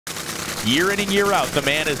Year in and year out, the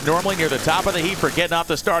man is normally near the top of the heap for getting off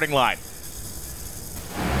the starting line.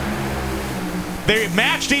 They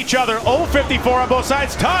matched each other, 0.54 on both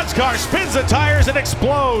sides. Todd's car spins the tires and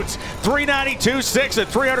explodes. 392.6 at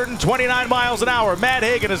 329 miles an hour. Matt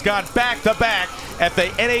Hagan has gone back-to-back at the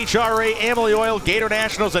NHRA Amalie Oil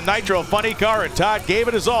Gatornationals and Nitro Funny Car, and Todd gave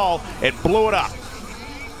it his all and blew it up.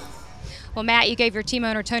 Well, Matt, you gave your team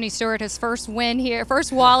owner Tony Stewart his first win here,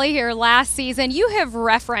 first Wally here last season. You have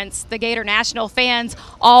referenced the Gatornational fans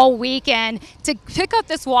all weekend. To pick up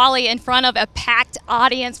this Wally in front of a packed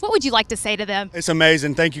audience, what would you like to say to them? It's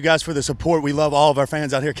amazing. Thank you guys for the support. We love all of our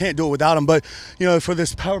fans out here. Can't do it without them. But, you know, for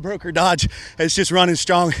this Power Broker Dodge, it's just running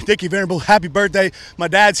strong. Dickie Venerable, happy birthday. My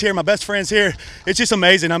dad's here. My best friend's here. It's just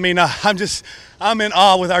amazing. I mean, I'm in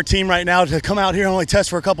awe with our team right now to come out here and only test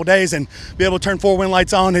for a couple days and be able to turn 4 win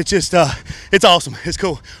lights on. It's just, it's awesome. It's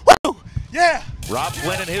cool. Woo! Yeah! Rob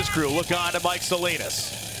Flynn and his crew look on to Mike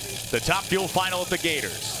Salinas. The Top Fuel final at the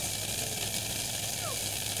Gators.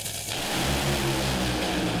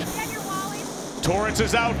 Torrance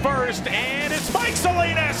is out first, and it's Mike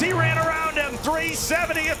Salinas. He ran around him,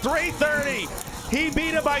 370 at 330. He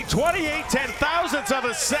beat him by 28 ten-thousandths of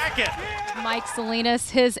a second. Mike Salinas,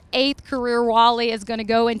 his 8th career Wally is going to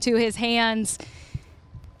go into his hands.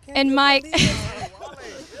 And Mike,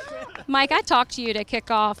 Mike, I talked to you to kick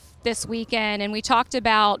off this weekend, and we talked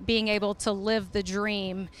about being able to live the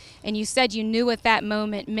dream. And you said you knew what that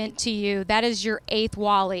moment meant to you. That is your 8th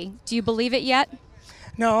Wally. Do you believe it yet?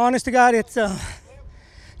 No, honest to God, it's you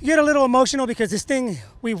get a little emotional because this thing,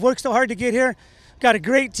 we've worked so hard to get here. Got a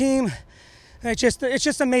great team. It's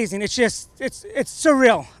just amazing. It's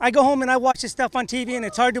surreal. I go home and I watch this stuff on TV, and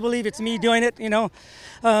it's hard to believe it's me doing it. You know,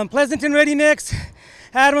 Pleasanton Ready Mix,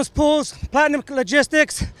 Adams Pools, Platinum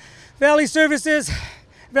Logistics, Valley Services,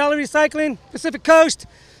 Valley Recycling, Pacific Coast.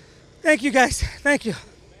 Thank you guys. Thank you.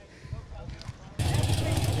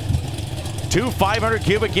 2 500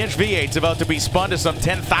 cubic inch V8s about to be spun to some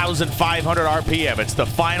 10,500 RPM. It's the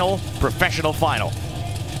final professional final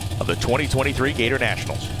of the 2023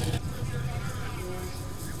 Gatornationals.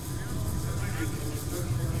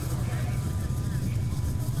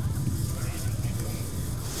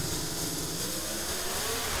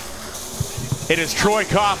 It is Troy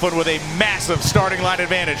Coughlin with a massive starting line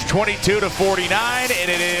advantage, 22-49, and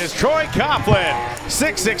it is Troy Coughlin,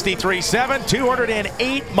 663.7,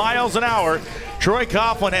 208 miles an hour. Troy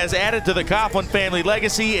Coughlin has added to the Coughlin family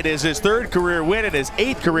legacy. It is his 3rd career win and his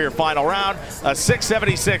 8th career final round. A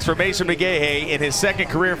 676 for Mason McGahey in his 2nd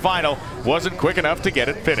career final. Wasn't quick enough to get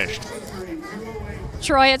it finished.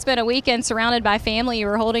 Troy, it's been a weekend surrounded by family. You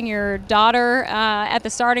were holding your daughter at the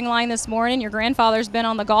starting line this morning. Your grandfather's been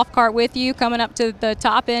on the golf cart with you, coming up to the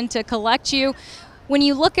top end to collect you. When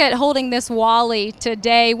you look at holding this Wally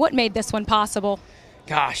today, what made this one possible?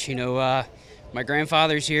 Gosh, you know, my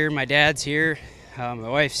grandfather's here, my dad's here, my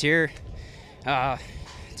wife's here.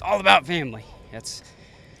 It's all about family. That's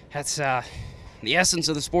the essence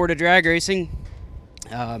of the sport of drag racing.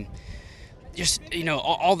 Just, you know,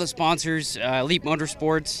 all the sponsors, Elite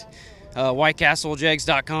Motorsports,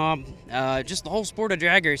 WhiteCastleJags.com, just the whole sport of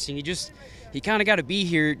drag racing. You kind of got to be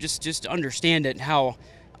here just to understand it and how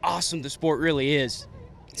awesome the sport really is.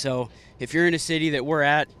 So if you're in a city that we're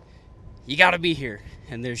at, you got to be here,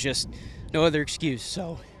 and there's just no other excuse.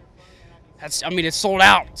 So I mean, it's sold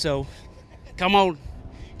out. So come on,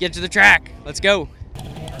 get to the track. Let's go.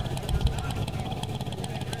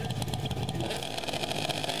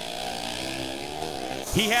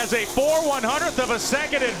 He has a 4/100th of a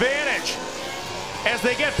second advantage. As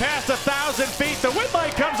they get past 1,000 feet, the win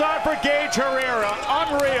light comes on for Gaige Herrera.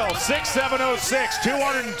 Unreal, 6.706,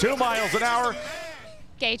 202 miles an hour.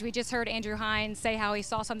 Gaige, we just heard Andrew Hines say how he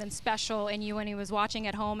saw something special in you when he was watching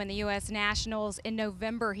at home in the U.S. Nationals. In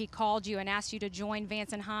November, he called you and asked you to join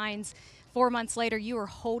Vance and Hines. 4 months later, you were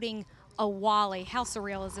holding a Wally. How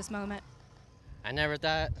surreal is this moment? I never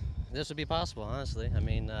thought this would be possible, honestly. I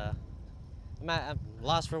mean, I'm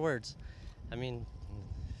lost for words. I mean,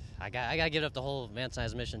 I got to give up the whole Vance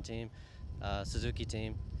Hines Mission team, Suzuki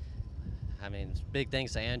team. I mean, big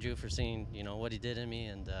thanks to Andrew for seeing, you know, what he did in me,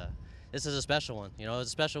 and this is a special one. You know, it's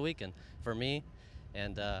a special weekend for me,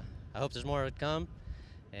 and I hope there's more to come.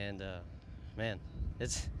 And man,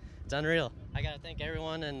 it's unreal. I got to thank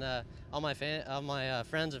everyone and all my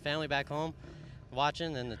friends and family back home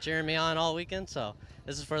watching and cheering me on all weekend. So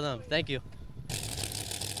this is for them. Thank you.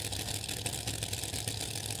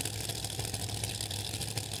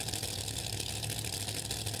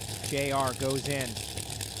 JR goes in.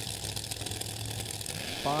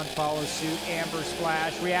 Bond follows suit, Amber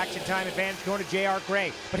splash, reaction time advantage going to JR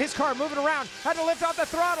Gray. But his car moving around, had to lift off the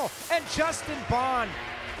throttle, and Justin Bond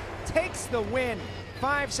takes the win.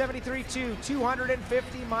 573.2,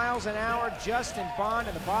 250 miles an hour. Justin Bond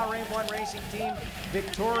and the Bahrain 1 Racing Team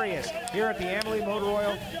victorious here at the Amalie Motor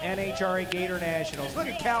Oil NHRA Gatornationals. Look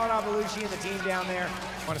at Khaled Abelushi and the team down there.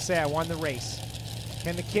 I want to say I won the race.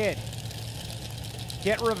 Can the kid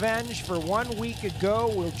get revenge for 1 week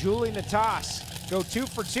ago? Will Julie Natas go 2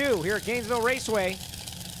 for 2 here at Gainesville Raceway?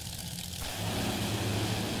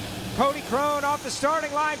 Cody Crone off the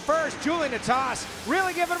starting line first. Julie Natas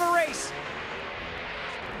really giving him a race.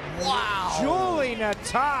 Wow. Julie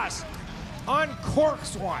Natas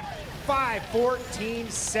uncorks one.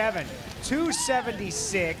 5:14.7,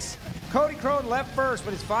 276. Cody Crone left first,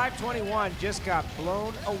 but his 5:21 just got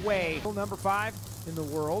blown away. Number 5 in the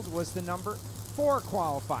world was the number 4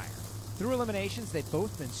 qualifier. Through eliminations, they've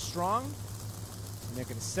both been strong, and they're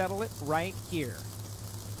going to settle it right here.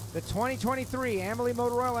 The 2023 Amalie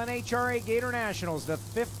Motor Oil NHRA Gatornationals, the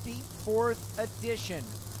 54th edition.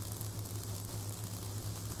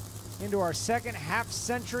 Into our second half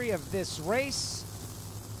century of this race.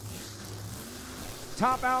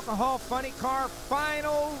 Top alcohol funny car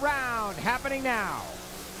final round happening now.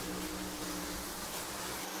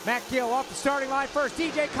 Matt Gill off the starting line first.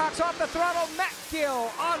 DJ Cox off the throttle. Matt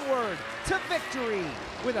Gill onward to victory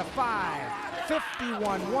with a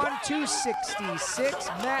 5:51.1, 266.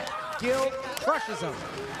 Matt Gill crushes them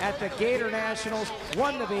at the Gatornationals.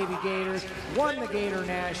 Won the Baby Gators. Won the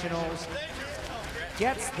Gatornationals.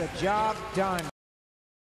 Gets the job done.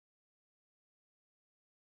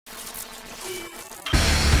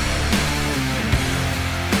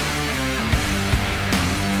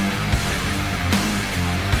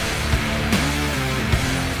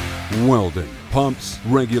 Weldon, pumps,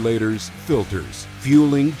 regulators, filters,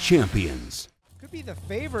 fueling champions. Could be the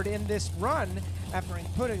favorite in this run after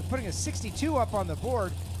putting a 62 up on the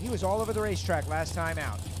board. He was all over the racetrack last time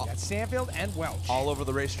out. Got Stanfield and Welch. All over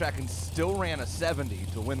the racetrack and still ran a 70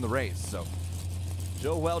 to win the race. So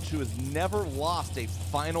Joe Welch, who has never lost a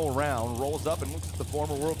final round, rolls up and looks at the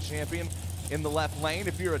former world champion in the left lane.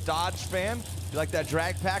 If you're a Dodge fan, you like that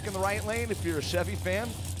drag pack in the right lane. If you're a Chevy fan,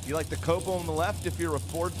 you like the Copo on the left. If you're a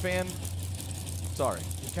Ford fan, sorry.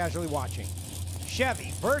 You're casually watching.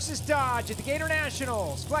 Chevy versus Dodge at the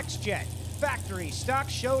Gatornationals. FlexJet Factory Stock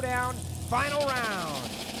Showdown final round.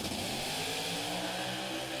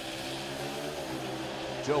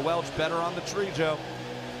 Joe Welch better on the tree, Joe.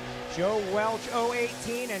 Joe Welch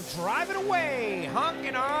 018 and drive it away,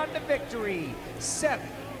 honking on to victory.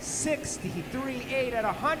 7:63.8 at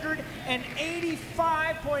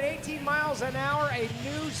 185.18 miles an hour, a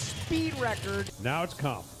new speed record. Now it's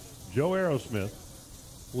comp. Joe Aerosmith,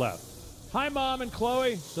 left. Hi, Mom and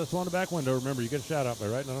Chloe. That's on the back window. Remember, you get a shout out by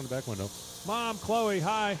writing it on the back window. Mom, Chloe,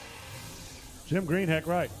 hi. Jim Greenheck,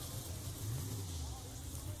 right.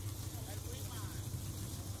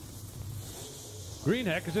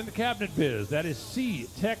 Greenheck is in the cabinet biz. That is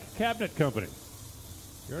C-Tech Cabinet Company.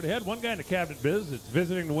 You already had one guy in the cabinet biz that's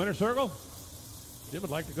visiting the winner circle. Jim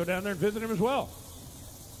would like to go down there and visit him as well.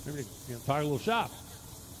 Maybe talk a little shop.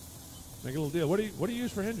 Make a little deal. What do you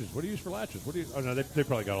use for hinges? What do you use for latches? Oh no, they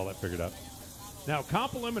probably got all that figured out. Now,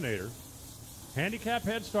 comp eliminator, handicap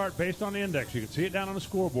head start based on the index. You can see it down on the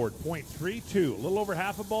scoreboard, 0.32. A little over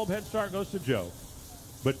half a bulb head start goes to Joe.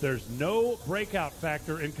 But there's no breakout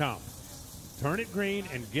factor in comp. Turn it green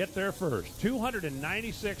and get there first.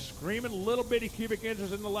 296 screaming little bitty cubic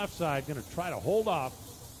inches in the left side. Going to try to hold off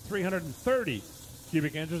 330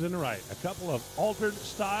 cubic inches in the right. A couple of altered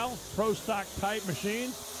style, pro stock type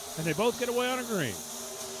machines, and they both get away on a green.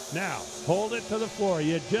 Now, hold it to the floor.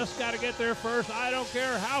 You just got to get there first. I don't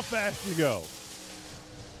care how fast you go.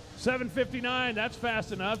 7:59, that's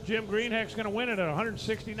fast enough. Jim Greenheck's going to win it at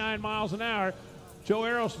 169 miles an hour. Joe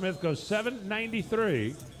Aerosmith goes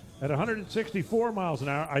 7:93 at 164 miles an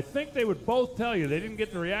hour. I think they would both tell you they didn't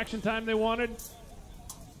get the reaction time they wanted,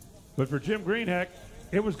 but for Jim Greenheck,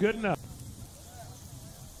 it was good enough.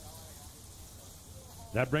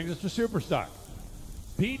 That brings us to Superstock.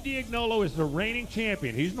 Pete Diagnolo is the reigning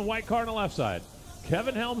champion. He's in the white car on the left side.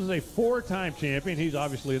 Kevin Helms is a four-time champion. He's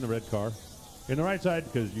obviously in the red car. In the right side,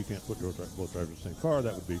 because you can't put both drivers in the same car.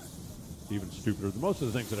 That would be even stupider than most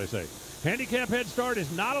of the things that I say. Handicap head start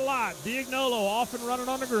is not a lot. Diagnolo off and running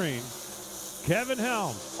on the green. Kevin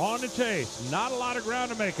Helms on the chase. Not a lot of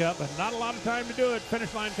ground to make up, but not a lot of time to do it.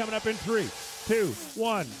 Finish line coming up in 3, 2,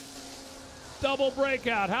 1. Double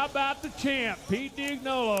breakout. How about the champ, Pete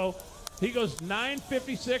Diagnolo? He goes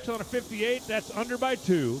 9:56 on a 58. That's under by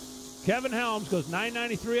 2. Kevin Helms goes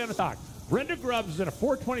 9:93 on a stock. Brenda Grubbs is in a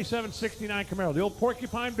 427.69 Camaro, the old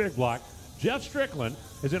Porcupine Big Block. Jeff Strickland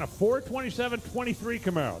is in a 427.23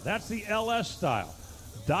 Camaro. That's the LS style.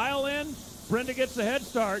 Dial in. Brenda gets the head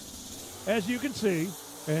start. as you can see.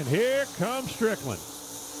 And here comes Strickland.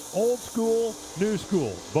 Old school, new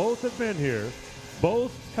school. Both have been here.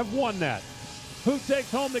 Both have won that. Who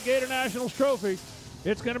takes home the Gatornationals trophy?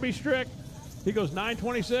 It's going to be Strick. He goes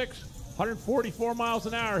 9:26, 144 miles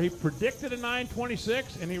an hour. He predicted a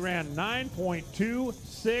 9:26, and he ran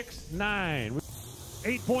 9.269.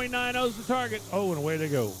 8.90 is the target. Oh, and away they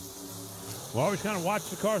go. We'll always kind of watch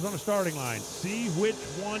the cars on the starting line. See which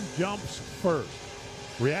one jumps first.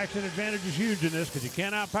 Reaction advantage is huge in this because you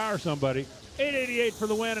can't outpower somebody. 888 for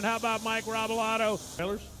the win. And how about Mike Robalato?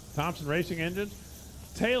 Taylor's, Thompson Racing Engines.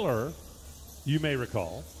 Taylor, you may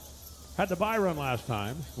recall, had the bye run last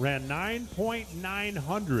time, ran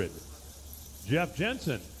 9.900. Jeff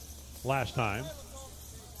Jensen last time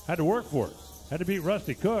had to work for it. Had to beat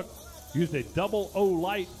Rusty Cook. Used a double O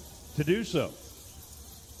light to do so.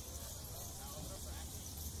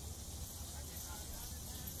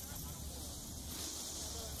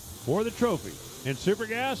 For the trophy in Super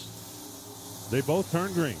Gas, they both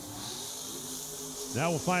turn green.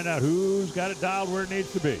 Now we'll find out who's got it dialed where it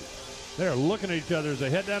needs to be. They're looking at each other as they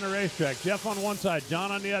head down the racetrack. Jeff on one side,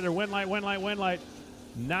 John on the other. Win light, win light, win light.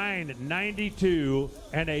 992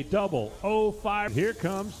 and a double 05. Here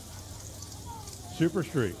comes Super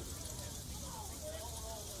Street.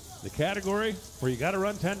 The category where you got to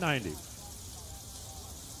run 1090.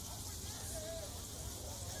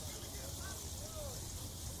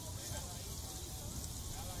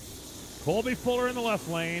 Colby Fuller in the left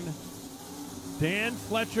lane. Dan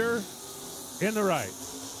Fletcher in the right.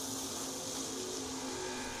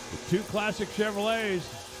 The two classic Chevrolets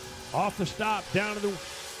off the stop, down to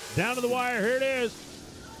the wire. Here it is.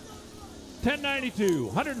 1092,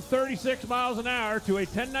 136 miles an hour to a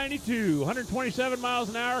 1092, 127 miles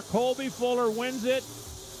an hour. Colby Fuller wins it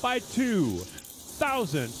by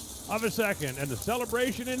 0.02 of a second, and the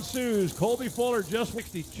celebration ensues. Colby Fuller just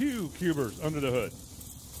 62 cubers under the hood.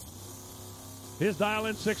 His dial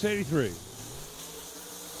in 683.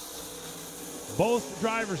 Both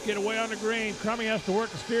drivers get away on the green. Crummy has to work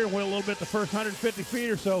the steering wheel a little bit the first 150 feet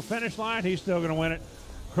or so. Finish line, he's still going to win it.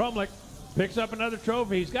 Krumlich picks up another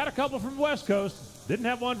trophy. He's got a couple from the West Coast. Didn't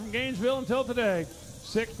have one from Gainesville until today.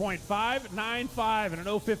 6.595 and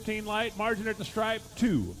an 015 light. Margin at the stripe,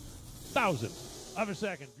 0.02 of a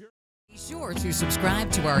second. Be sure to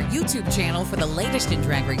subscribe to our YouTube channel for the latest in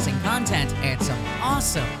drag racing content and some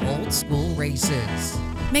awesome old school races.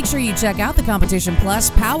 Make sure you check out the Competition Plus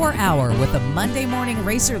Power Hour with the Monday morning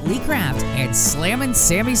racer Lee Kraft and Slammin'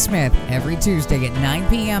 Sammy Smith every Tuesday at 9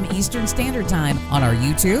 p.m. Eastern Standard Time on our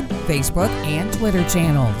YouTube, Facebook, and Twitter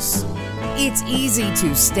channels. It's easy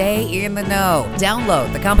to stay in the know.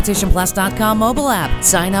 Download the CompetitionPlus.com mobile app.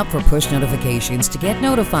 Sign up for push notifications to get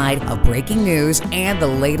notified of breaking news and the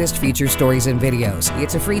latest feature stories and videos.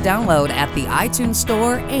 It's a free download at the iTunes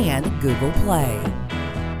Store and Google Play.